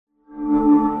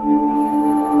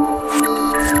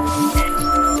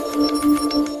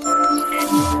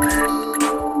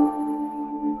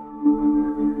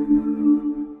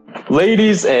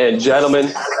Ladies and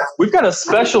gentlemen, we've got a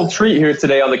special treat here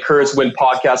today on the Kurz Win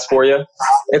podcast for you.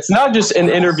 It's not just an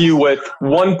interview with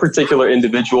one particular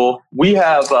individual. We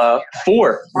have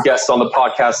 4 guests on the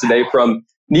podcast today from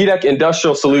Nidec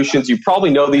Industrial Solutions. You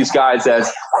probably know these guys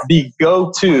as the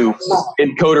go-to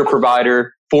encoder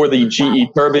provider for the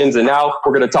GE turbines. And now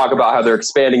we're going to talk about how they're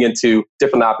expanding into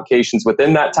different applications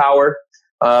within that tower.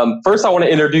 First, I want to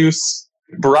introduce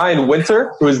Brian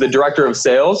Winter, who is the Director of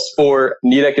Sales for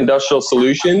Nidec Industrial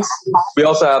Solutions. We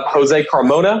also have Jose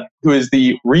Carmona, who is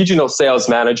the Regional Sales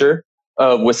Manager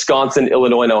of Wisconsin,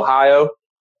 Illinois, and Ohio.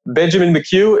 Benjamin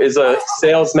McHugh is a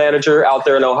sales manager out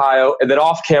there in Ohio. And then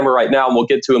off camera right now, and we'll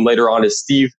get to him later on, is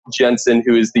Steve Jensen,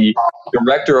 who is the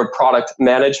Director of Product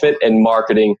Management and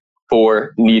Marketing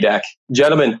for Nidec.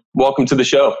 Gentlemen, welcome to the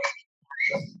show.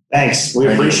 Thanks. We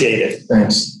appreciate it.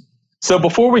 Thanks. So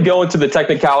before we go into the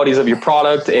technicalities of your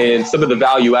product and some of the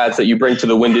value adds that you bring to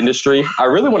the wind industry, I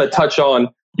really want to touch on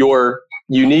your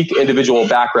unique individual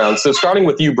background. So starting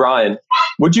with you, Brian,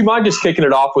 would you mind just kicking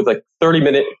it off with a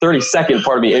 30-second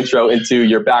intro into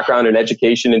your background and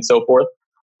education and so forth?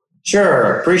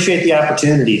 Sure. Appreciate the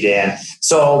opportunity, Dan.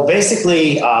 So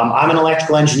basically, I'm an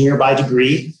electrical engineer by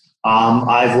degree.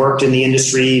 I've worked in the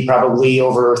industry probably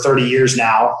over 30 years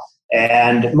now,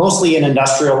 and mostly in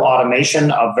industrial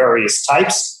automation of various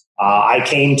types. I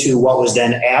came to what was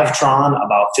then Avtron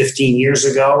about 15 years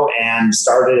ago and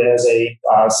started as a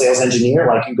sales engineer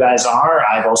like you guys are.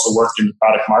 I've also worked in the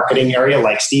product marketing area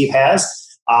like Steve has.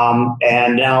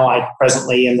 And now I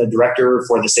presently am the director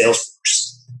for the sales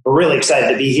force. We're really excited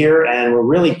to be here, and we're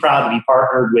really proud to be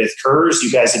partnered with Kurz.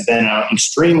 You guys have been an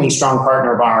extremely strong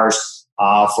partner of ours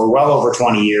for well over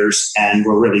 20 years, and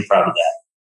we're really proud of that.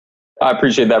 I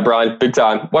appreciate that, Brian. Big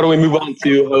time. Why don't we move on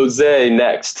to Jose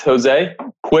next? Jose,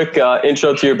 quick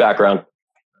intro to your background.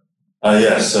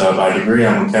 Yes, by degree,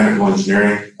 I'm mechanical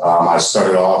engineering. I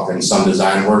started off in some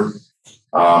design work,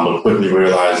 but quickly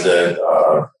realized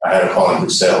that I had a calling for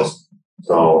sales.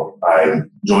 So I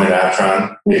joined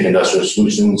Avtron, Nidec Industrial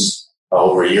Solutions,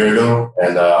 over a year ago,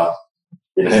 and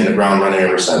been hitting the ground running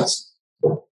ever since.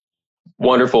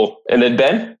 Wonderful. And then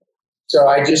Ben? So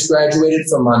I just graduated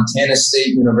from Montana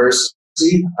State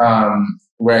University,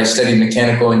 where I studied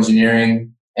mechanical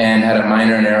engineering and had a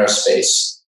minor in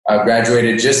aerospace. I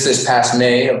graduated just this past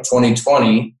May of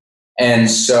 2020. And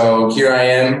so here I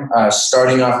am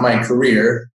starting off my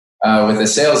career with a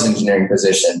sales engineering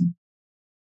position.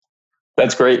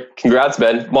 That's great. Congrats,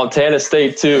 Ben. Montana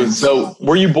State, too. So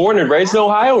were you born and raised in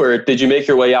Ohio, or did you make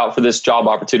your way out for this job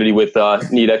opportunity with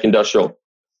Nidec Industrial?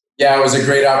 Yeah, it was a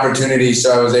great opportunity.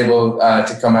 So I was able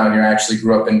to come out here. I actually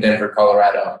grew up in Denver,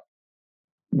 Colorado.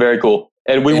 Very cool.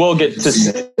 And we will get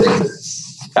to...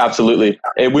 Absolutely.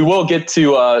 And we will get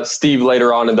to Steve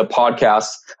later on in the podcast.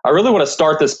 I really want to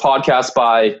start this podcast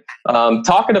by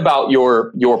talking about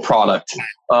your product.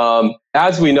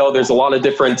 As we know, there's a lot of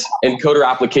different encoder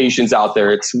applications out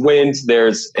there. It's wind,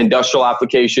 there's industrial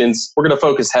applications. We're going to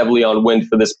focus heavily on wind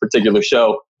for this particular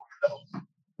show.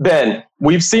 Ben,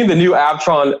 we've seen the new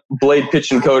Avtron blade pitch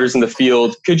encoders in the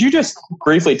field. Could you just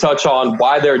briefly touch on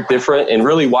why they're different and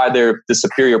really why they're the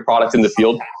superior product in the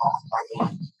field?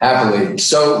 Happily.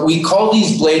 So we call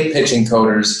these blade pitch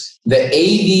encoders the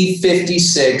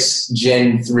AV56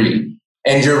 Gen 3.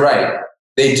 And you're right,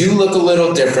 they do look a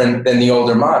little different than the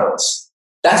older models.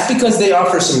 That's because they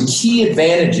offer some key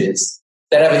advantages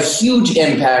that have a huge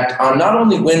impact on not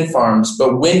only wind farms,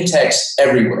 but wind techs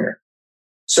everywhere.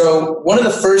 So one of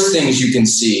the first things you can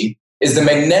see is the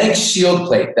magnetic shield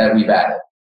plate that we've added.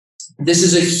 This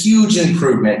is a huge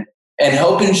improvement and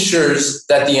help ensures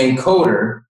that the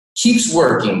encoder keeps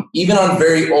working, even on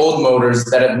very old motors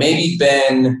that have maybe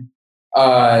been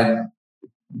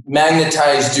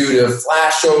magnetized due to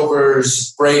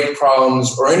flashovers, brake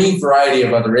problems, or any variety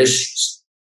of other issues.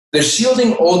 The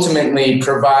shielding ultimately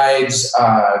provides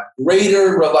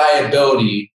greater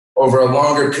reliability over a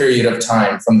longer period of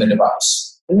time from the device.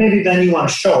 And maybe then you want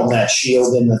to show them that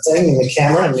shield in the thing, in the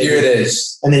camera. And maybe, here it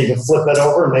is. And then you can flip it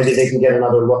over and maybe they can get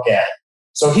another look at it.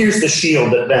 So here's the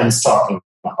shield that Ben's talking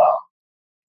about.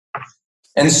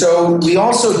 And so we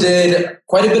also did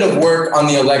quite a bit of work on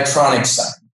the electronic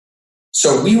side.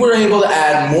 So we were able to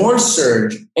add more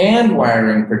surge and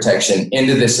wiring protection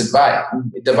into this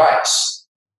device.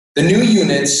 The new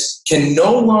units can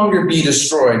no longer be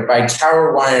destroyed by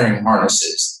tower wiring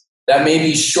harnesses that may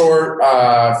be short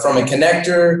from a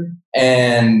connector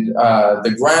and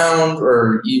the ground,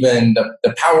 or even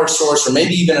the power source, or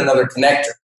maybe even another connector.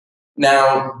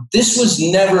 Now, this was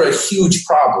never a huge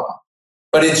problem,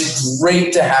 but it's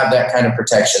great to have that kind of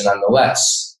protection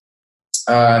nonetheless.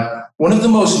 One of the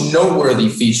most noteworthy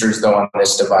features, though, on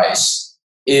this device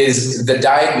is the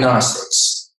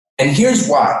diagnostics. And here's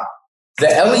why. The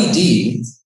LED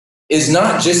is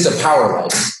not just a power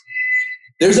light.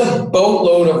 There's a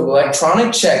boatload of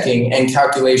electronic checking and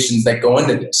calculations that go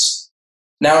into this.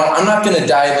 Now, I'm not going to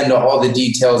dive into all the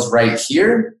details right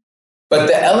here, but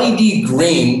the LED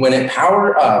green, when it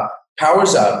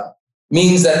powers up,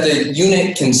 means that the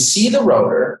unit can see the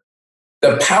rotor,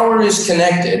 the power is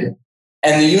connected,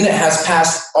 and the unit has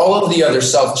passed all of the other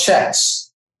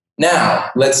self-checks. Now,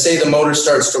 let's say the motor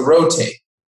starts to rotate.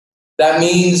 That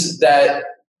means that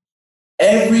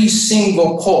every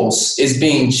single pulse is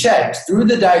being checked through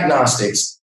the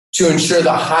diagnostics to ensure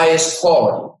the highest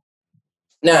quality.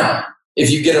 Now, if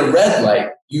you get a red light,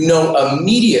 you know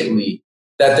immediately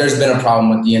that there's been a problem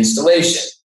with the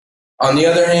installation. On the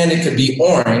other hand, it could be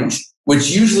orange, which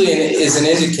usually is an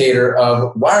indicator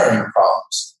of wiring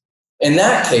problems. In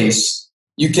that case,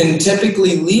 you can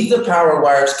typically leave the power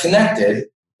wires connected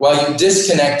while you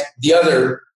disconnect the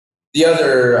other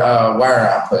wire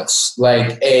outputs,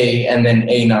 like A and then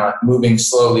A naught, moving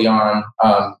slowly on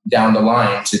down the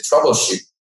line to troubleshoot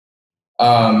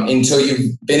until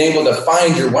you've been able to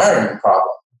find your wiring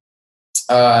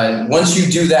problem. Once you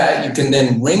do that, you can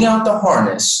then wring out the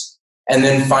harness and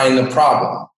then find the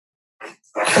problem.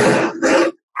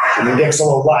 Can you give us a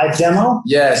little live demo?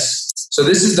 Yes. So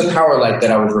this is the power light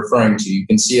that I was referring to. You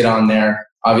can see it on there.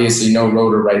 Obviously, no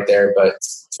rotor right there, but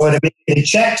So it immediately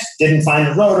checked, didn't find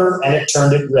the rotor, and it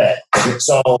turned it red.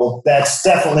 So that's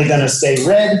definitely going to stay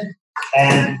red.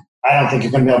 And I don't think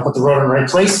you're going to be able to put the rotor in the right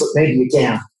place, but maybe you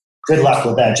can. Good luck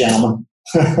with that, gentlemen.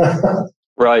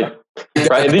 Right.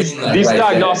 Right. And these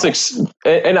diagnostics,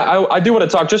 and I do want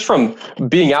to talk just from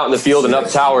being out in the field and up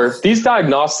tower, these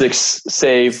diagnostics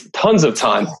save tons of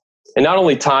time, and not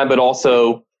only time, but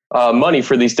also money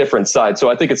for these different sites.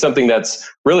 So I think it's something that's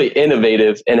really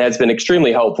innovative and has been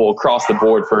extremely helpful across the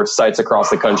board for sites across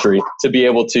the country to be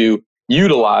able to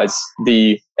utilize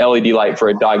the LED light for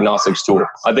a diagnostics tool.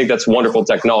 I think that's wonderful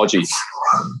technology.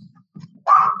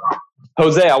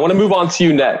 Jose, I want to move on to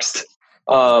you next.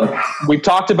 We've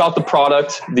talked about the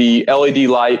product, the LED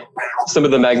light, some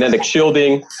of the magnetic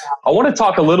shielding. I want to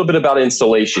talk a little bit about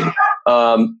installation.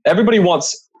 Everybody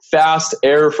wants fast,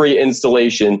 error-free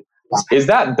installation. Is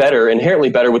that better, inherently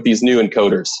better with these new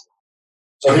encoders?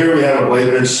 So here we have a blade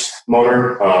pitch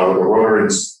motor with a rotor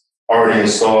is already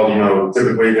installed. You know,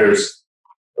 typically there's,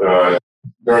 during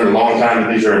the long time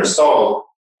that these are installed,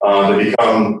 they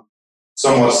become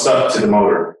somewhat stuck to the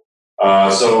motor.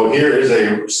 So here is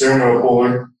a steering wheel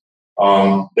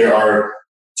puller. There are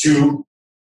 2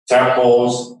 tap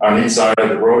holes on each side of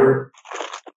the rotor.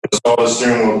 Install the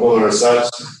steering wheel puller as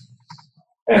such,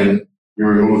 and you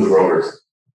remove the rotor.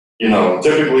 You know,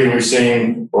 typically we've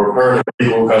seen or heard of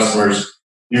people, customers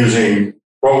using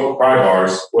pry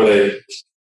bars where they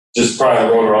just pry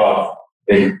the rotor off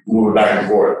and move it back and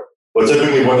forth. But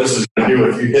typically what this is going to do,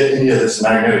 if you hit any of this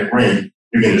magnetic ring,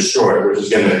 you can destroy it, which is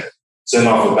going to send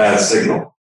off a bad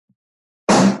signal.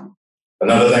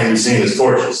 Another thing we've seen is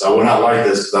torches. I will not like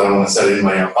this because I don't want to set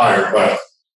anybody on fire,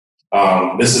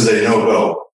 but this is a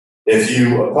no-go. If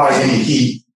you apply any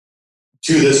heat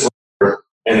to this rotor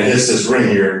and it hits this ring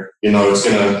here, you know, it's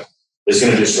gonna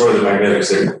destroy the magnetic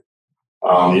signal.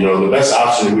 You know, the best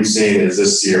option we've seen is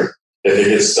this here. If it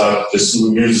gets stuck, just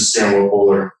use the steering wheel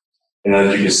puller, and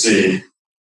as you can see,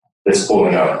 it's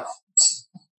pulling up.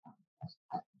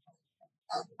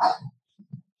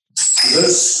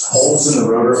 This holes in the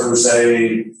rotor for, say,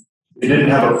 you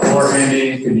didn't have a puller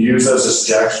handy, could you use those as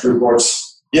jack screw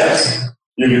ports? Yes,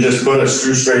 you can just put a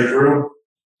screw straight through,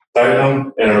 tighten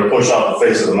them, and it'll push off the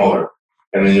face of the motor,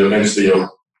 and then you'll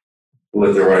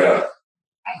lift it right up.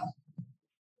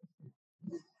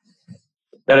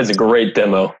 That is a great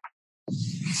demo.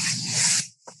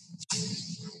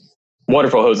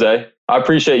 Wonderful, Jose. I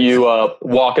appreciate you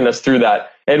walking us through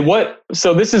that. And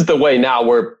so this is the way now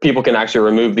where people can actually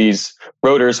remove these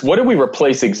rotors. What do we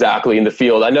replace exactly in the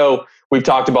field? I know we've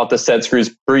talked about the set screws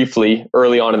briefly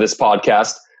early on in this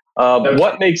podcast.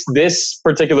 What makes this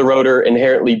particular rotor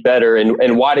inherently better,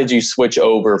 and why did you switch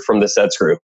over from the set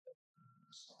screw?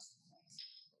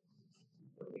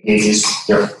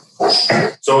 Yep.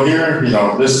 So here, you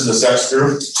know, this is the set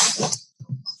screw.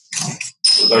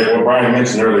 Like what Brian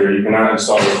mentioned earlier, you cannot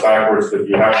install this backwards, but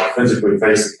you have to physically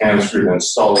face the can screw and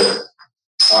install it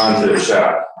onto the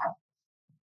shaft.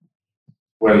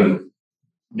 When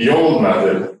the old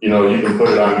method, you know, you can put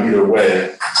it on either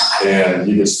way and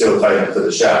you can still tighten it to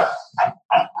the shaft,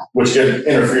 which can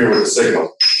interfere with the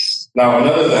signal. Now,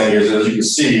 another thing is, as you can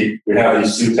see, we have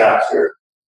these 2 taps here.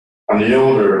 On the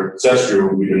older set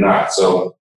screw, we do not.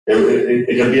 So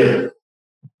it could be a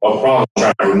problem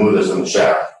trying to remove this from the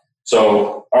shaft.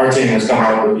 So our team has come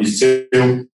out with these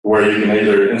two where you can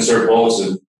either insert bolts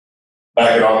and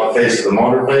back it off the face of the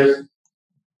motor face,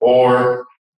 or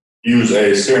use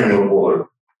a steering wheel puller.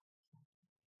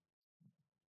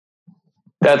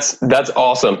 That's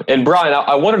awesome. And Brian,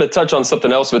 I wanted to touch on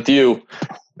something else with you.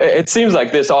 It seems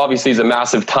like this obviously is a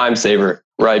massive time saver,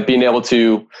 right? Being able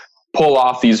to pull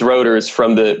off these rotors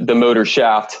from the motor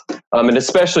shaft, and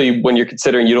especially when you're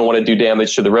considering you don't want to do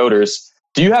damage to the rotors.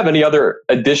 Do you have any other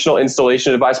additional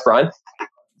installation advice, Brian?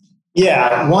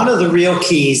 Yeah, one of the real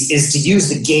keys is to use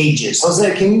the gauges.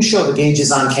 Jose, can you show the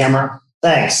gauges on camera?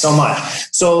 Thanks so much.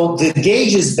 So the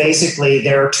gauges, basically,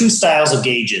 there are two styles of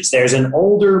gauges. There's an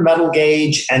older metal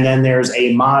gauge, and then there's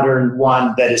a modern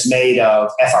one that is made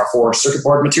of FR4 circuit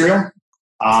board material.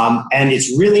 And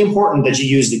it's really important that you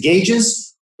use the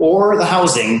gauges or the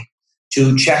housing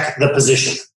to check the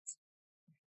position.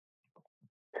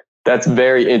 That's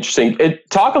very interesting.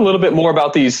 Talk a little bit more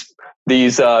about these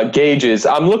gauges.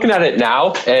 I'm looking at it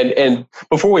now, and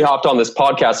before we hopped on this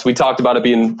podcast, we talked about it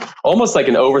being almost like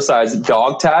an oversized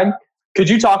dog tag. Could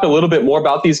you talk a little bit more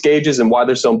about these gauges and why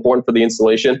they're so important for the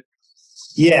installation?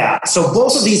 Yeah, so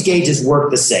both of these gauges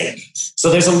work the same. So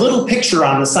there's a little picture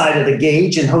on the side of the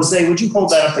gauge, and Jose, would you hold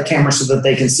that up the camera so that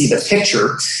they can see the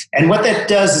picture? And what that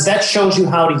does is that shows you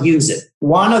how to use it.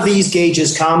 One of these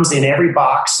gauges comes in every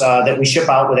box that we ship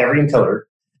out with every encoder,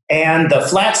 and the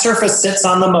flat surface sits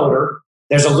on the motor.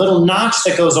 There's a little notch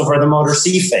that goes over the motor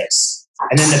C-face,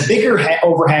 and then the bigger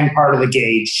overhang part of the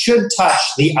gauge should touch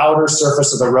the outer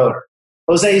surface of the rotor.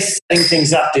 Jose's setting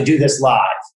things up to do this live.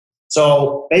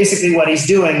 So basically what he's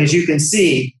doing, as you can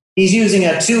see, he's using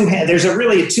there's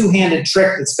really a two-handed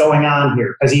trick that's going on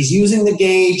here, because he's using the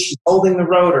gauge, he's holding the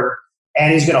rotor,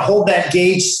 and he's going to hold that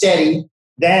gauge steady.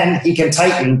 Then he can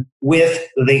tighten with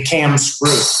the cam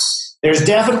screw. There's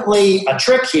definitely a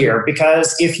trick here,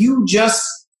 because if you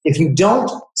don't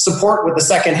support with the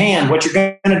second hand, what you're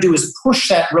going to do is push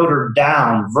that rotor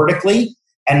down vertically,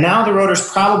 and now the rotor's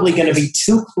probably going to be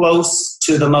too close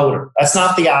to the motor. That's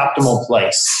not the optimal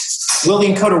place. Will the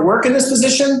encoder work in this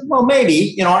position? Well,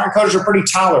 maybe. Our encoders are pretty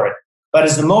tolerant. But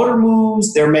as the motor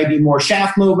moves, there may be more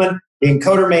shaft movement. The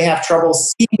encoder may have trouble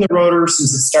seeing the rotor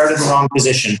since it started in the wrong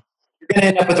position. You're going to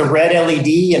end up with a red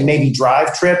LED and maybe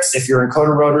drive trips if your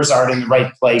encoder rotors aren't in the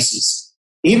right places.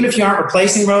 Even if you aren't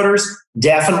replacing rotors,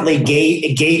 definitely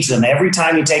gauge them every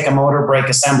time you take a motor brake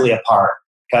assembly apart.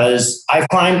 Because I've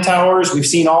climbed towers, we've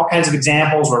seen all kinds of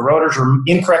examples where rotors were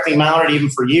incorrectly mounted even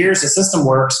for years. The system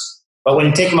works, but when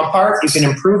you take them apart, you can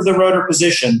improve the rotor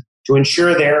position to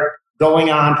ensure they're going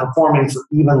on performing for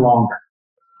even longer.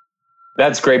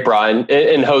 That's great, Brian.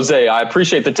 And Jose, I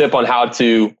appreciate the tip on how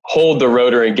to hold the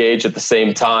rotor and gauge at the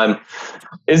same time.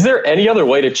 Is there any other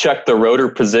way to check the rotor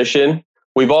position?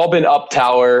 We've all been up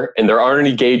tower, and there aren't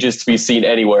any gauges to be seen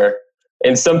anywhere.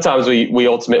 And sometimes we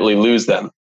ultimately lose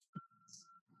them.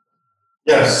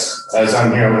 Yes, as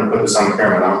I'm here, I'm going to put this on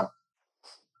camera now.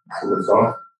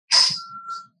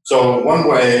 So one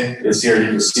way is here, you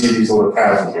can see these little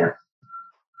pads in here.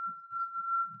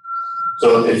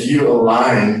 So if you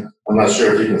align, I'm not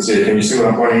sure if you can see it. Can you see what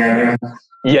I'm pointing at here?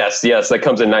 Yes, that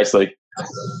comes in nicely.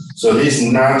 So these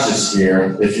notches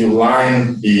here, if you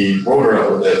line the rotor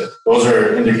up with it, those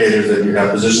are indicators that you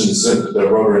have positioned the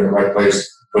rotor in the right place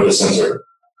for the sensor.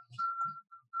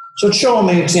 So to show them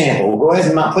an example, we'll go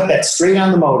ahead and put that straight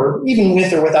on the motor, even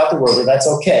with or without the rotor, that's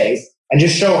okay, and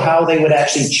just show how they would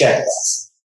actually check that.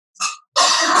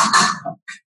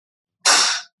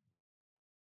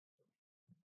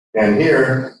 And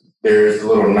here, there's a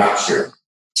little notch here.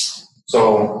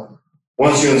 So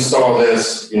once you install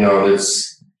this,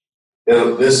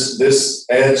 this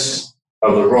edge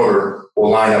of the rotor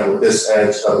will line up with this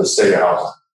edge of the stator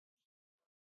housing.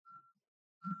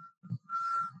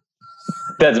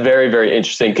 That's very, very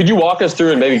interesting. Could you walk us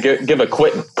through and maybe give a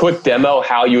quick demo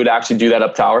how you would actually do that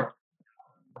up tower?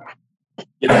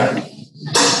 Yeah.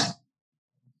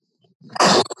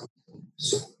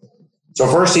 So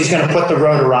first he's going to put the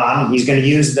rotor on. He's going to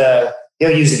use the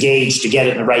gauge to get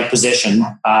it in the right position,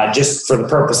 just for the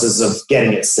purposes of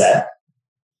getting it set.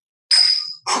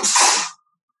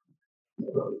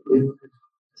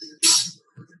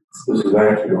 This is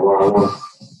actually the wrong one.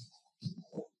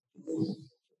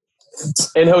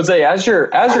 And Jose, as you're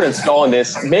installing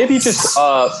this, maybe just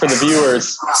for the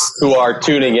viewers who are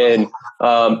tuning in,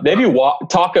 maybe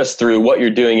talk us through what you're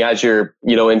doing as you're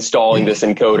installing this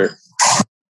encoder.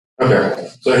 Okay,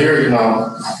 so here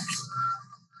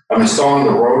I'm installing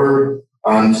the rotor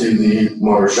onto the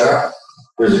motor shaft.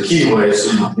 There's a keyway,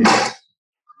 so you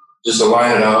just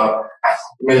align it up.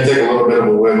 It may take a little bit of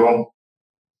a wiggle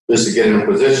just to get in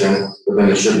position, but then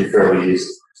it should be fairly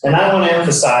easy. And I want to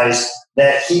emphasize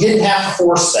that he didn't have to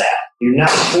force that. You're not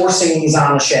forcing these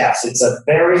on the shafts. It's a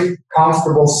very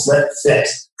comfortable slip fit.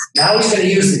 Now he's going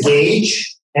to use the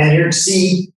gauge, and you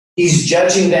see he's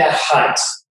judging that height.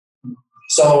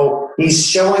 So he's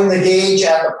showing the gauge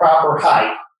at the proper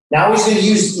height. Now he's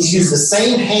used the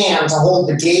same hand to hold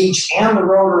the gauge and the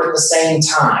rotor at the same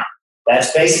time.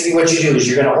 That's basically what you do, is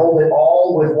you're going to hold it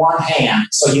all with one hand,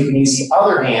 so you can use the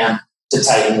other hand to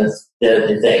tighten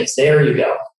the things. There you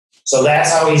go. So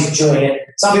that's how he's doing it.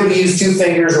 Some people use 2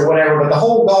 fingers or whatever, but the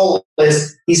whole goal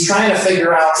is he's trying to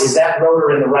figure out, is that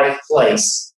rotor in the right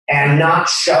place, and not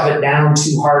shove it down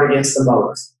too hard against the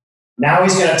motor. Now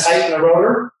he's going to tighten the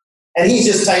rotor, and he's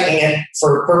just tightening it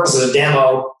for purposes of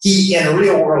demo. In the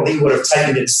real world, he would have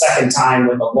tightened it a second time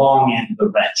with the long end of the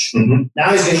wrench. Mm-hmm.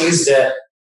 Now he's going to use the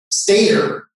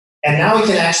stator, and now he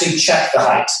can actually check the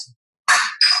height.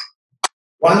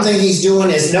 One thing he's doing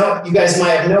is, you guys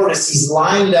might have noticed, he's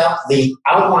lined up the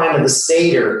outline of the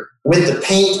stator with the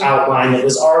paint outline that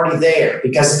was already there.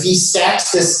 Because if he stacks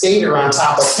this stator on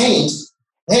top of paint,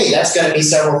 hey, that's going to be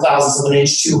several thousandths of an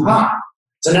inch too high.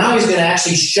 So now he's going to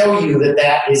actually show you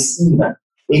that is even.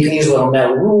 You can use a little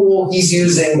metal rule. He's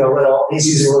using a little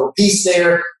piece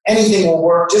there. Anything will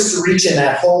work just to reach in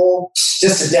that hole,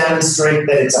 just to demonstrate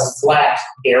that it's a flat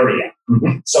area.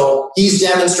 Mm-hmm. So he's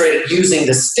demonstrated using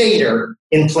the stator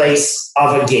in place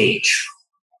of a gauge.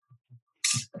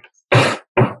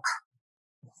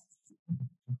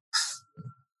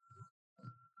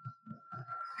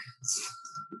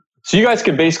 So you guys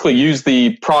could basically use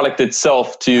the product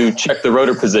itself to check the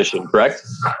rotor position, correct?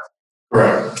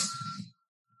 Correct.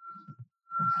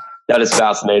 That is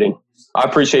fascinating. I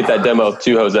appreciate that demo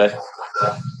too, Jose.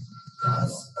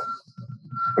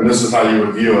 And this is how you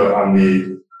would view it on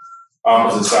the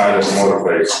opposite side of the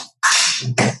motor face.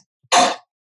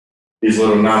 These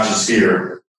little notches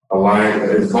here align.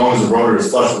 As long as the rotor is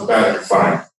flush with that, you're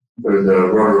fine. The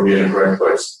rotor will be in the correct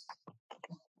place.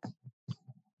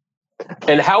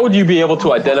 And how would you be able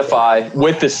to identify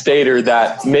with the stator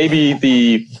that maybe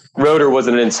the rotor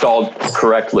wasn't installed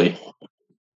correctly?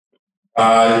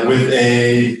 Let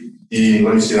me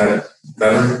see that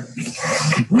better.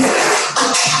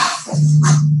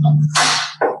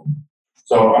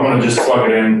 So I'm going to just plug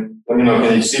it in. Let me know,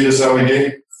 can you see this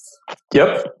LED?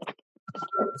 Yep.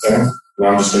 Okay. Now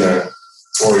I'm just going to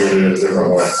orient it a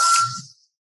different way.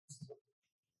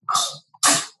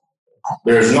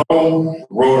 There's no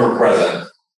rotor present.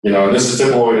 This is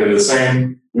typical. You get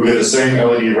the same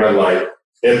LED red light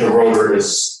if the rotor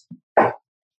is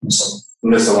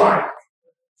misaligned.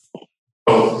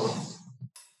 So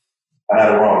I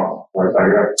had it wrong.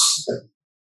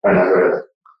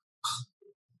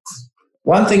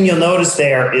 One thing you'll notice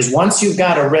there is once you've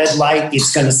got a red light,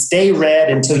 it's going to stay red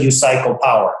until you cycle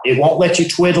power. It won't let you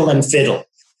twiddle and fiddle.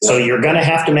 So you're going to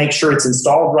have to make sure it's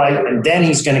installed right, and then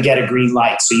he's going to get a green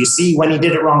light. So you see, when he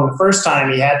did it wrong the first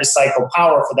time, he had to cycle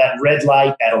power for that red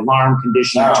light, that alarm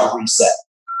condition to reset.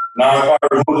 Now, if I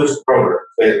remove this rotor,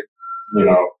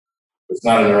 it's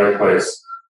not in the right place,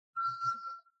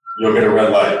 you'll get a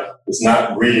red light. It's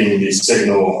not reading the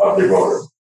signal of the rotor,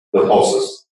 the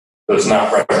pulses. So it's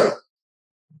not present.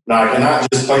 Now, I cannot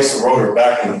just place the rotor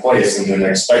back into place and then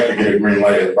expect to get a green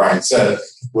light, as Brian said.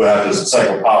 We'll have to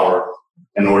cycle power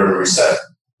in order to reset.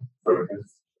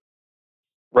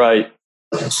 Right.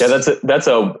 Yeah, that's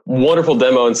a wonderful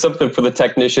demo, and something for the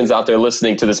technicians out there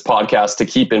listening to this podcast to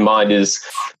keep in mind is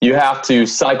you have to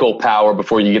cycle power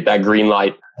before you get that green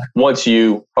light once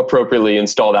you appropriately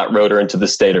install that rotor into the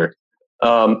stator.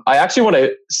 I actually want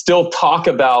to still talk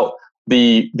about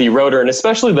the rotor and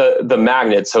especially the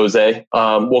magnets, Jose.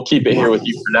 We'll keep it here with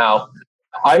you for now.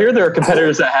 I hear there are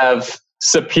competitors that have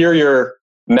superior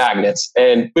magnets,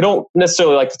 and we don't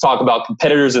necessarily like to talk about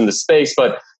competitors in the space,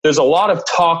 but there's a lot of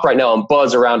talk right now and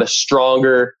buzz around a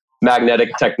stronger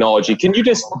magnetic technology. Can you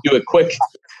just do a quick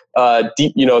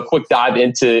quick dive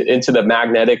into the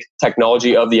magnetic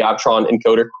technology of the Avtron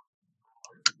encoder?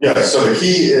 Yeah, so the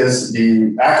key is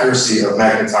the accuracy of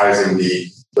magnetizing the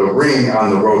ring on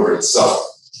the rotor itself.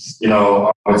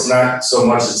 It's not so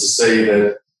much as to say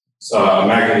that a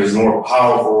magnet is more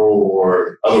powerful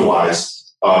or otherwise.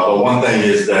 But one thing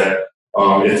is that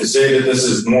if to say that this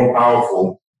is more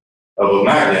powerful of a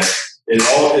magnet,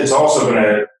 it's also going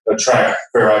to attract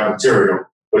ferrite material,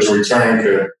 which in return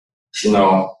could,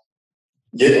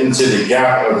 get into the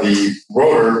gap of the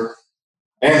rotor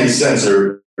and the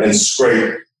sensor and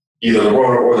scrape either the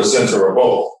rotor or the sensor or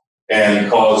both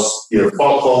and cause either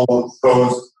fault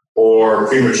codes or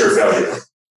premature failure.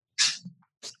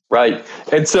 Right.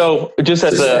 And so just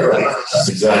as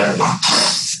exactly.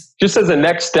 just as a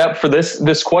next step for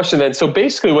this question then, so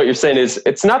basically what you're saying is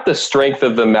it's not the strength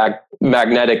of the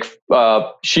magnetic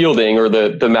shielding or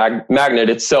the magnet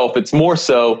itself, it's more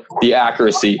so the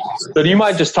accuracy. So do you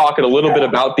mind just talking a little bit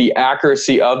about the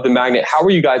accuracy of the magnet? How were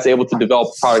you guys able to develop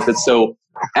a product that's so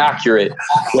accurate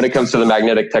when it comes to the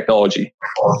magnetic technology?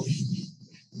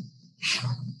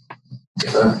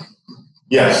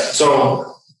 Yes,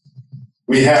 so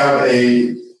we have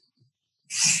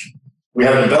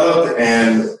developed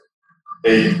a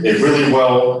really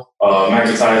well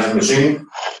magnetized machine,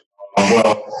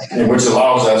 which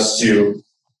allows us to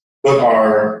put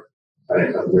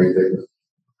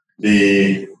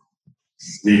the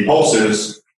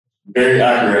pulses very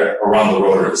accurate around the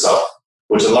rotor itself,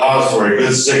 which allows for a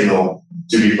good signal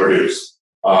to be produced.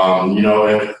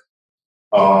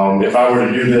 If I were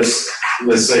to do this,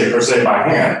 let's say per se by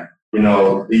hand,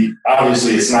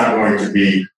 obviously it's not going to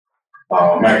be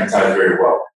magnetized very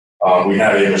well. We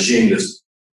have a machine that's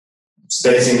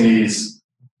spacing these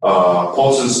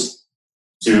pulses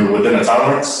to within a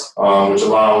tolerance, which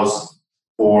allows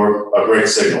for a great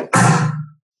signal.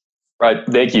 Right.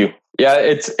 Thank you. Yeah,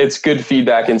 it's good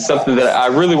feedback and something that I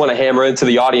really want to hammer into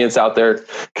the audience out there,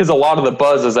 because a lot of the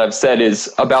buzz, as I've said,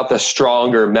 is about the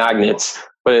stronger magnets.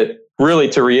 But really,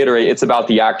 to reiterate, it's about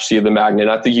the accuracy of the magnet.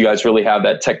 I think you guys really have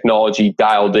that technology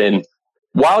dialed in.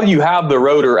 While you have the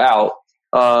rotor out,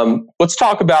 let's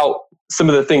talk about some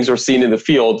of the things we're seeing in the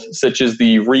field, such as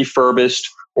the refurbished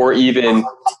or even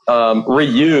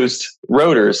reused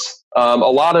rotors. A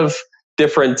lot of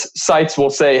different sites will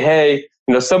say, hey,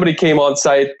 somebody came on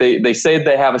site, they say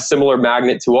they have a similar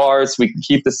magnet to ours, we can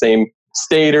keep the same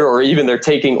stator, or even they're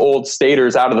taking old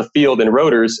stators out of the field and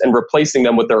rotors and replacing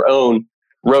them with their own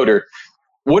rotor.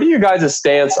 What are you guys'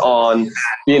 stance on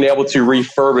being able to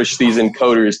refurbish these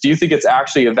encoders? Do you think it's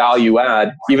actually a value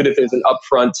add, even if there's an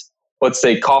upfront, let's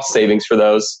say, cost savings for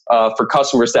those, for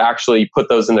customers to actually put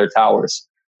those in their towers?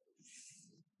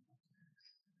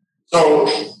 So,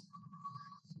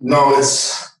 no,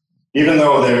 even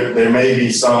though there may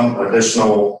be some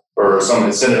additional or some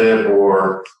incentive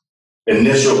or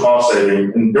initial cost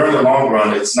saving, and during the long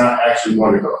run, it's not actually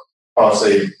going to cost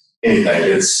save anything.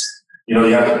 It's, you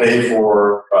have to pay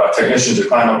for technicians to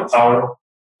climb up the tower.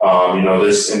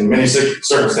 There's, in many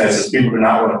circumstances, people do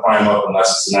not want to climb up unless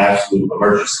it's an absolute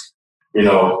emergency.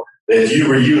 If you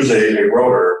reuse a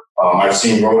rotor, I've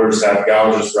seen rotors have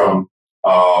gouges from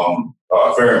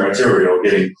ferrite material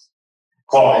getting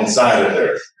caught inside of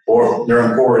there, or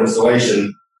during poor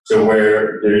installation to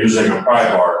where they're using a pry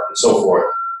bar and so forth.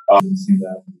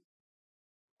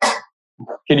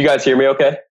 Can you guys hear me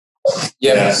okay?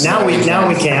 Yes. Now we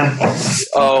can.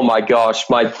 Oh my gosh,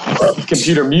 my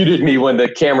computer muted me when the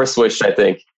camera switched, I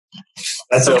think.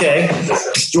 That's okay.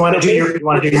 Do you want to do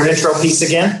your intro piece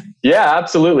again? Yeah,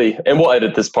 absolutely. And we'll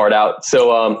edit this part out.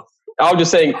 So I was just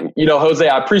saying, Jose,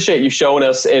 I appreciate you showing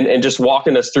us and just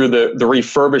walking us through the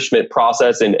refurbishment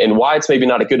process and why it's maybe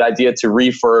not a good idea to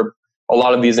refurb a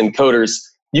lot of these encoders.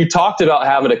 You talked about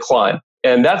having to climb,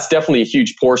 and that's definitely a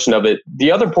huge portion of it.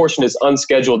 The other portion is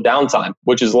unscheduled downtime,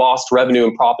 which is lost revenue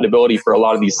and profitability for a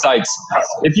lot of these sites.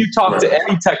 If you talk to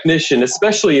any technician,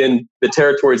 especially in the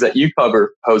territories that you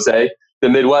cover, Jose, the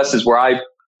Midwest is where I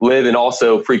live and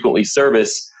also frequently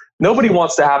service. Nobody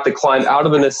wants to have to climb out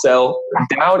of the nacelle,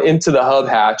 down into the hub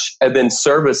hatch, and then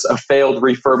service a failed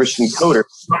refurbished encoder.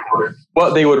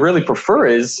 What they would really prefer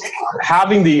is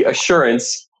having the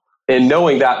assurance and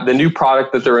knowing that the new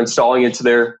product that they're installing into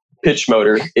their pitch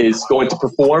motor is going to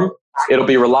perform, it'll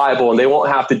be reliable, and they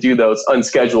won't have to do those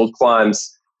unscheduled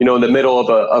climbs, in the middle of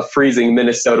a freezing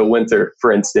Minnesota winter,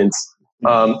 for instance.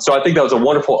 So I think that was a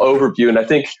wonderful overview, and I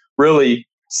think really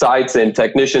sites and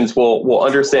technicians will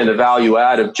understand the value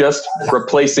add of just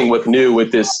replacing with new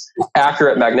with this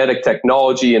accurate magnetic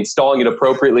technology, installing it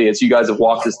appropriately, as you guys have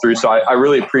walked us through. So I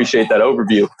really appreciate that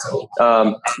overview.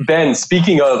 Ben,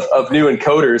 speaking of new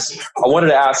encoders, I wanted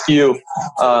to ask you,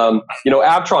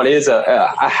 Avtron is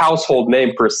a household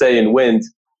name per se in wind.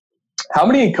 How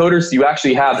many encoders do you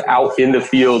actually have out in the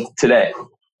field today?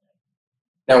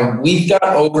 Now, we've got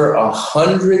over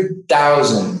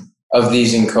 100,000 of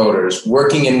these encoders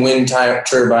working in wind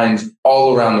turbines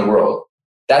all around the world.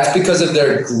 That's because of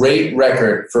their great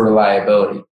record for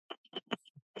reliability.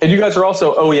 And you guys are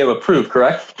also OEM approved,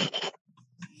 correct?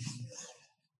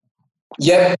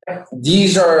 Yep.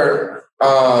 These are,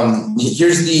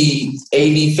 here's the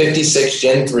AV56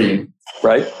 Gen 3.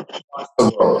 Right.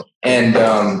 And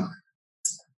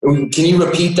can you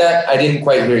repeat that? I didn't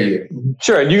quite hear you.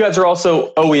 Sure. And you guys are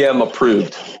also OEM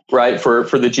approved, right, for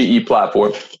the GE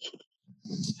platform?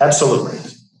 Absolutely.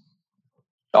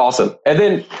 Awesome. And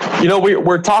then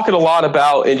we're talking a lot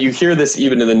about, and you hear this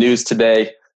even in the news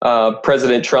today,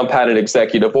 President Trump had an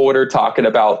executive order talking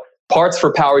about parts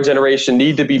for power generation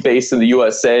need to be based in the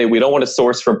USA. We don't want to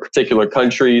source from particular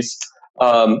countries.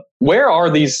 Where are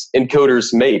these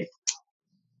encoders made?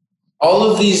 All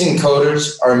of these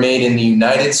encoders are made in the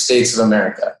United States of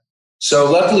America.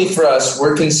 So luckily for us,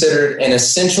 we're considered an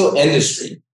essential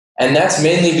industry. And that's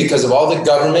mainly because of all the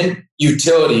government,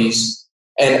 utilities,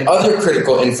 and other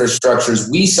critical infrastructures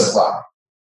we supply.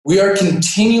 We are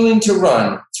continuing to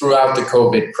run throughout the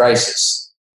COVID crisis.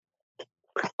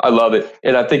 I love it.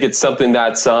 And I think it's something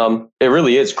that's, it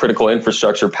really is critical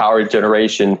infrastructure, power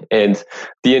generation. And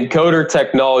the encoder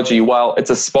technology, while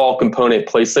it's a small component,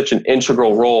 plays such an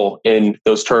integral role in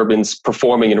those turbines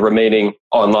performing and remaining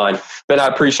online. Ben, I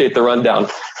appreciate the rundown.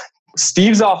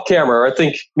 Steve's off camera. I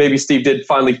think maybe Steve did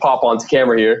finally pop onto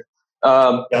camera here.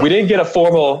 We didn't get a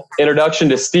formal introduction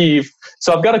to Steve.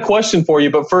 So I've got a question for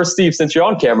you. But first, Steve, since you're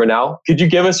on camera now, could you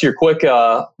give us your quick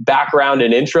background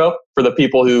and intro for the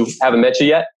people who haven't met you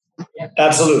yet?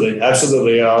 Absolutely.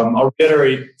 I'll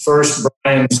reiterate first,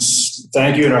 Brian's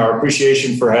thank you and our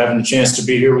appreciation for having the chance to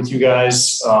be here with you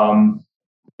guys.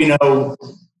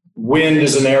 Wind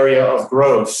is an area of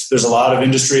growth. There's a lot of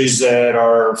industries that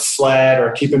are flat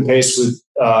or keeping pace with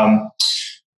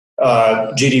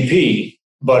GDP.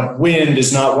 But wind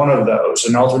is not one of those,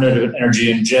 and alternative energy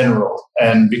in general.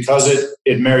 And because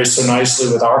it marries so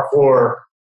nicely with our core,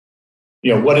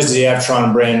 what does the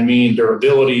Avtron brand mean?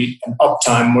 Durability and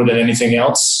uptime more than anything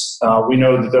else. We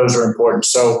know that those are important.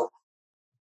 So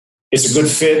it's a good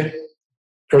fit.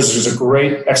 Kurz is a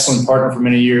great, excellent partner for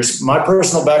many years. My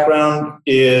personal background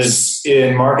is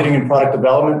in marketing and product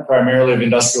development, primarily of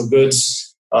industrial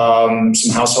goods, some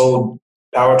household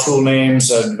power tool names.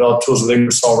 I've developed tools with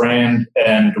Ingersoll Rand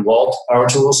and DeWalt power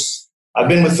tools. I've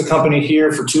been with the company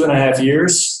here for 2.5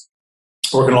 years,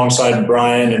 working alongside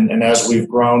Brian, and as we've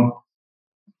grown,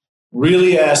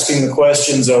 really asking the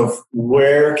questions of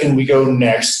where can we go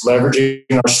next, leveraging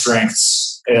our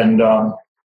strengths. And I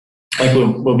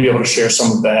think we'll be able to share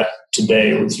some of that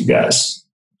today with you guys.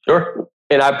 Sure.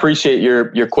 And I appreciate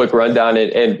your quick rundown.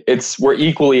 And we're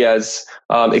equally as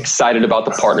excited about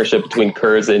the partnership between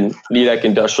Kurz and Nidec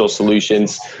Industrial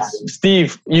Solutions.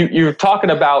 Steve, you're talking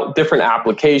about different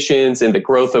applications and the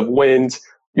growth of wind.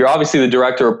 You're obviously the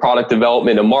director of product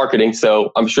development and marketing,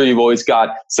 so I'm sure you've always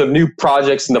got some new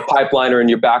projects in the pipeline or in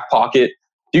your back pocket.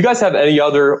 Do you guys have any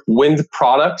other wind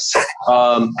products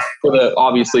for the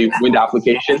obviously wind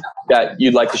application that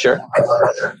you'd like to share?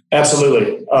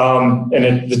 Absolutely. And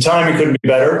at the time, it couldn't be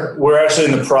better. We're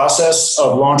actually in the process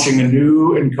of launching a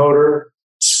new encoder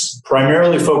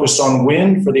primarily focused on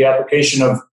wind for the application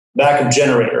of backup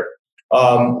generator.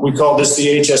 We call this the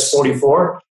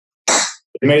HS44.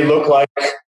 It may look like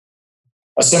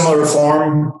a similar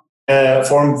form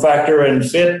factor and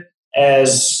fit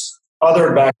as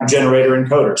other backup generator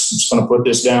encoders. I'm just going to put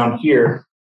this down here.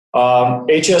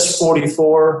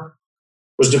 HS44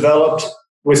 was developed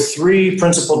with 3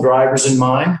 principal drivers in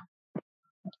mind.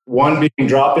 One being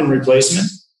drop-in replacement.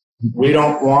 We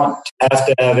don't want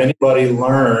to have anybody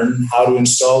learn how to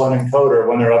install an encoder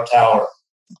when they're up tower.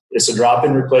 It's a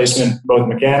drop-in replacement, both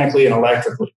mechanically and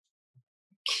electrically.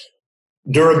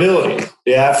 Durability.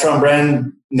 The Avtron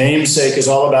brand namesake is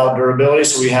all about durability,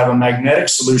 so we have a magnetic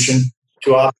solution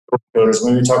to optical encoders.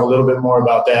 We're going to talk a little bit more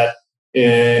about that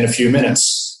in a few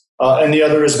minutes. And the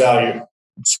other is value.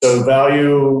 So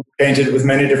value painted with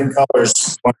many different colors.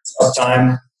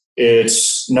 Uptime,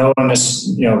 it's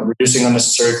reducing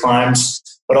unnecessary climbs,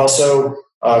 but also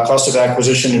cost of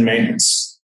acquisition and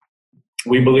maintenance.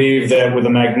 We believe that with a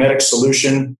magnetic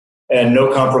solution and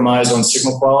no compromise on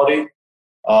signal quality,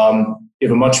 you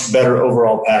have a much better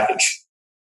overall package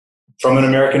from an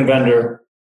American vendor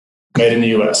made in the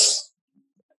U.S.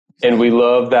 And we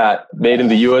love that, made in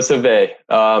the US of A.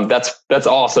 That's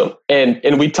awesome.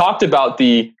 And we talked about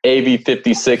the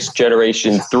AV56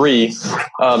 Generation 3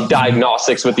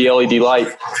 diagnostics with the LED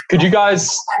light. Could you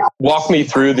guys walk me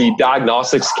through the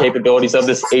diagnostics capabilities of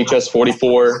this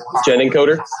HS44 Gen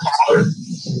encoder?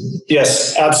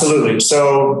 Yes, absolutely.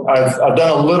 So I've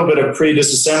done a little bit of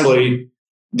pre-disassembly.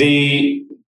 The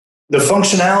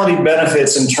functionality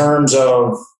benefits in terms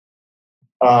of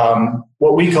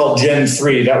what we call Gen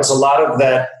 3. That was a lot of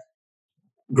that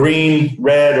green,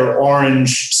 red, or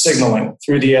orange signaling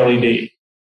through the LED.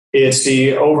 It's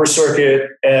the over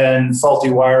circuit and faulty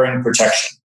wiring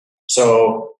protection.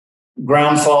 So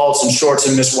ground faults and shorts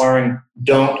and miswiring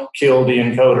don't kill the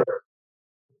encoder.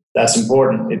 That's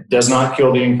important. It does not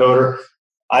kill the encoder.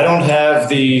 I don't have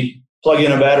the plug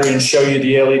in a battery and show you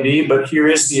the LED, but here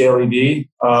is the LED.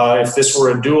 If this were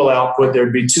a dual output,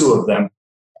 there'd be 2 of them.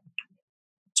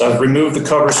 So I've removed the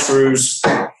cover screws.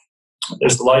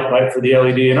 There's the light pipe for the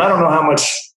LED. And I don't know how much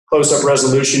close-up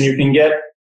resolution you can get,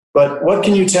 but what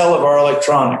can you tell of our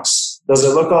electronics? Does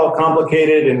it look all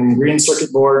complicated and green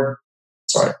circuit board?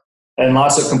 Sorry. And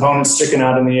lots of components sticking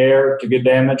out in the air to get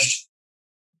damaged?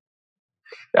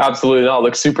 Absolutely not. It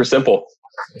looks super simple.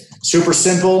 Super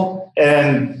simple.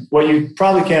 And what you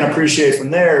probably can't appreciate from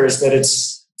there is that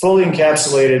it's fully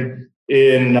encapsulated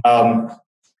in a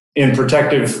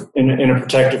protective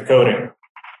coating,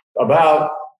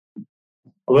 about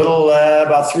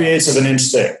 3/8 of an inch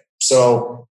thick.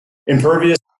 So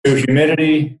impervious to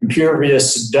humidity,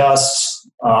 impervious to dust,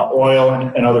 oil,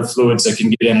 and other fluids that can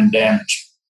get in and damage.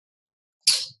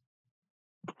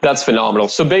 That's phenomenal.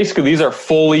 So basically, these are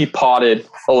fully potted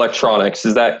electronics.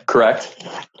 Is that correct?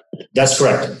 That's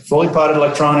correct. Fully potted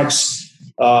electronics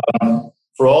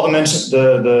for all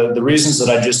the reasons that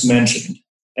I just mentioned.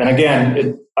 And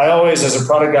again, I always, as a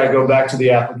product guy, go back to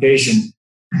the application.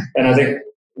 And I think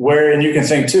and you can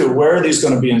think too, where are these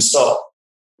going to be installed?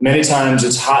 Many times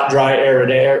it's hot, dry, arid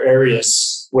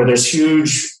areas where there's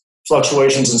huge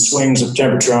fluctuations and swings of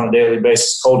temperature on a daily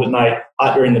basis, cold at night,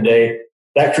 hot during the day.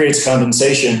 That creates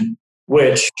condensation,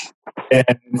 which can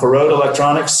corrode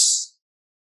electronics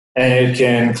and it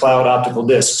can cloud optical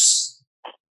discs.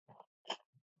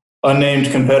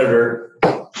 Unnamed competitor,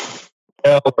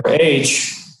 L or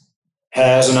H,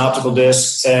 has an optical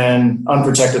disc and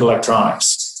unprotected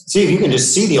electronics. See, if you can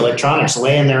just see the electronics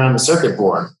laying there on the circuit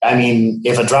board. I mean,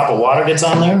 if a drop of water gets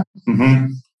on there,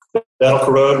 that'll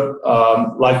corrode.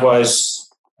 Likewise,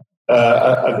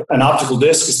 an optical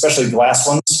disc, especially glass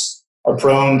ones, are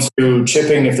prone to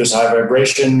chipping if there's high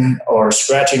vibration, or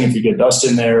scratching if you get dust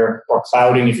in there, or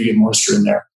clouding if you get moisture in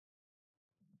there.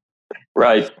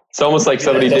 Right. It's almost like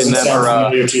somebody didn't ever.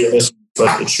 Familiar to your listeners,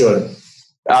 but it should.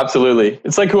 Absolutely.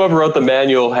 It's like whoever wrote the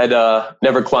manual had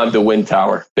never climbed a wind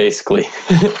tower, basically.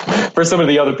 For some of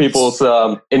the other people's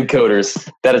encoders,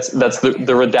 that's the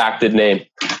redacted name.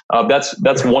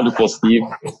 That's wonderful, Steve.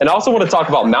 And I also want to talk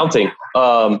about mounting.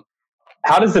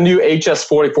 How does the new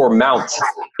HS44 mount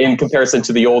in comparison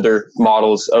to the older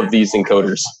models of these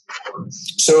encoders?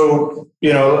 So,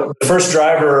 the first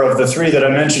driver of the three that I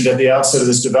mentioned at the outset of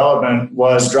this development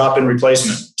was drop-in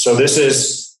replacement. So this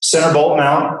is center bolt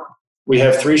mount. We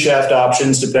have 3 shaft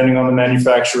options depending on the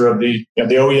manufacturer of the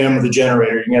OEM of the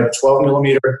generator. You can have a 12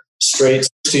 millimeter straight,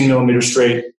 16 millimeter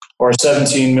straight, or a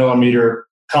 17 millimeter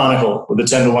conical with a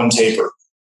 10-to-1 taper.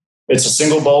 It's a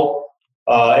single bolt,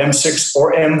 M6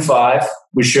 or M5.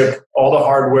 We ship all the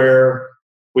hardware.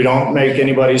 We don't make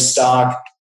anybody's stock.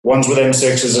 One's with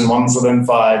M6s and one's with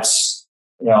M5s.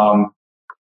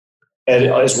 And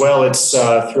as well, it's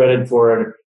threaded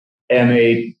for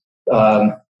M8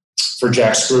 for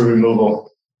jack screw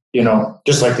removal.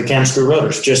 just like the cam screw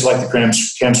rotors. Just like the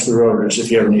cam screw rotors,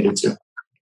 if you ever needed to.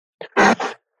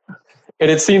 And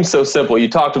it seems so simple. You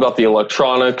talked about the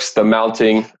electronics, the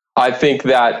mounting. I think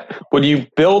that when you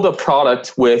build a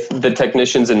product with the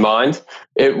technicians in mind,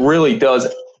 it really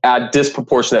does add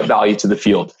disproportionate value to the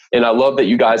field. And I love that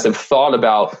you guys have thought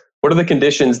about what are the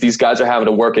conditions these guys are having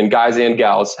to work in, guys and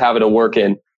gals having to work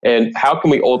in, and how can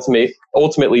we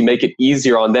ultimately make it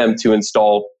easier on them to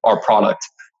install our product.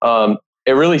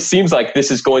 It really seems like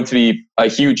this is going to be a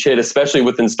huge hit, especially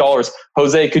with installers.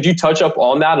 Jose, could you touch up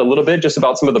on that a little bit, just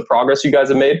about some of the progress you guys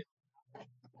have made?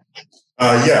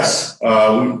 Yes.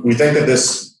 We think that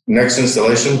this next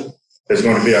installation is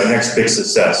going to be our next big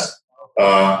success.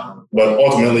 But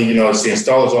ultimately, it's the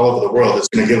installers all over the world that's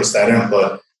going to give us that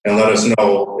input and let us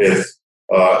know if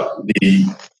how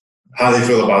they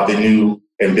feel about the new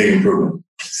and big improvement.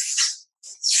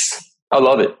 I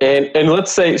love it. And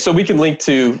let's say, so we can link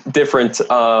to different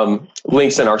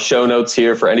links in our show notes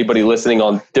here for anybody listening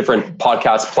on different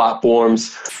podcast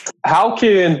platforms. How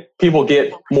can people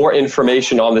get more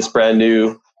information on this brand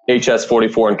new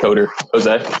HS44 encoder,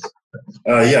 Jose?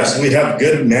 Yes, we have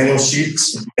good manual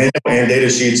and data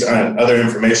sheets and other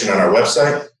information on our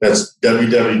website. That's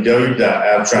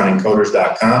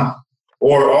www.avtronencoders.com.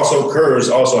 Or also Kurz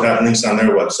also have links on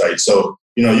their website. So,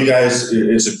 you guys,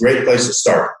 it's a great place to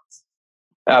start.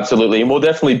 Absolutely. And we'll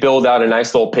definitely build out a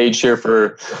nice little page here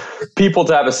for people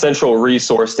to have a central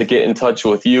resource to get in touch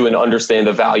with you and understand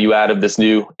the value add of this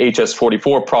new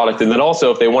HS44 product. And then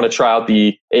also, if they want to try out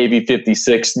the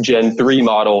AV56 Gen 3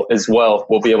 model as well,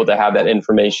 we'll be able to have that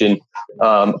information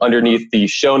underneath the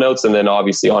show notes and then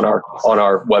obviously on our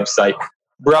website.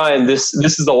 Brian, this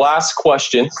is the last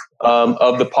question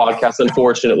of the podcast,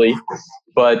 unfortunately,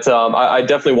 but I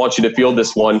definitely want you to field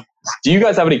this one. Do you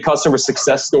guys have any customer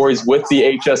success stories with the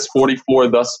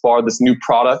HS44 thus far, this new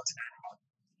product?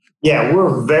 Yeah,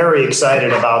 we're very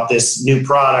excited about this new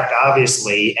product,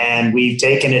 obviously, and we've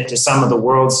taken it to some of the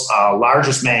world's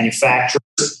largest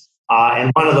manufacturers.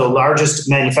 And one of the largest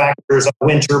manufacturers of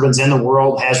wind turbines in the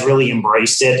world has really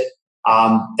embraced it.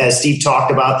 As Steve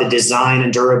talked about, the design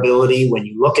and durability, when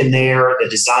you look in there, the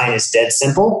design is dead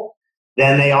simple.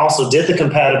 Then they also did the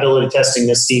compatibility testing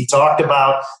that Steve talked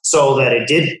about so that it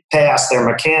did pass their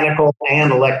mechanical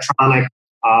and electronic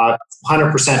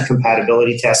 100%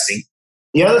 compatibility testing.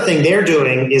 The other thing they're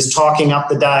doing is talking up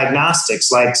the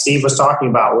diagnostics, like Steve was talking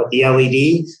about with the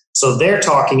LED. So they're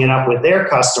talking it up with their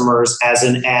customers as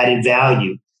an added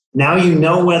value. Now you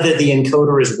know whether the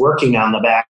encoder is working on the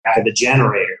back of the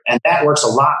generator. And that works a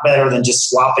lot better than just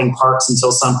swapping parts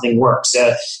until something works.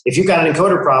 If you've got an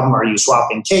encoder problem, are you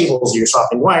swapping cables? Are you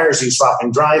swapping wires? Are you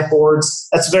swapping drive boards?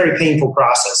 That's a very painful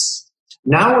process.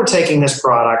 Now we're taking this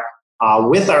product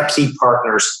with our key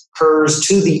partners, Kurz,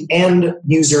 to the end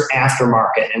user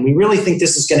aftermarket. And we really think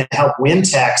this is going to help wind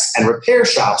techs and repair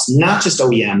shops, not just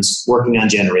OEMs working on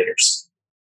generators.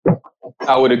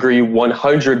 I would agree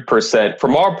 100%.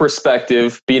 From our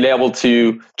perspective, being able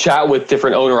to chat with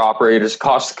different owner operators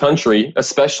across the country,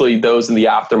 especially those in the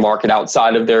aftermarket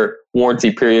outside of their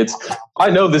warranty periods, I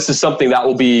know this is something that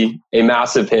will be a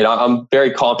massive hit. I'm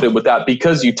very confident with that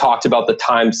because you talked about the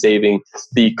time saving,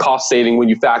 the cost saving when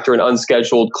you factor in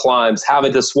unscheduled climbs,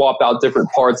 having to swap out different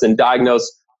parts and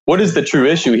diagnose what is the true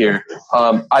issue here.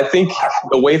 I think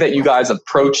the way that you guys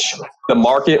approach the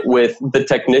market with the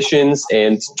technicians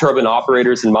and turbine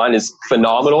operators in mind is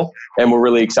phenomenal, and we're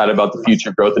really excited about the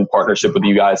future growth and partnership with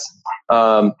you guys.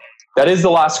 That is the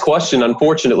last question.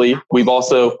 Unfortunately, we've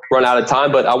also run out of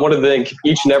time, but I want to thank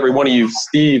each and every one of you,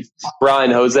 Steve, Brian,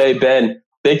 Jose, Ben.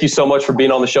 Thank you so much for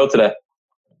being on the show today.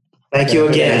 Thank you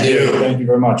again. Thank you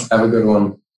very much. Have a good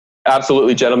one.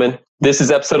 Absolutely, gentlemen. This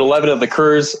is episode 11 of the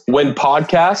Kurz Wind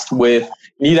Podcast with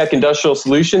Nidec Industrial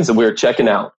Solutions, and we're checking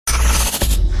out.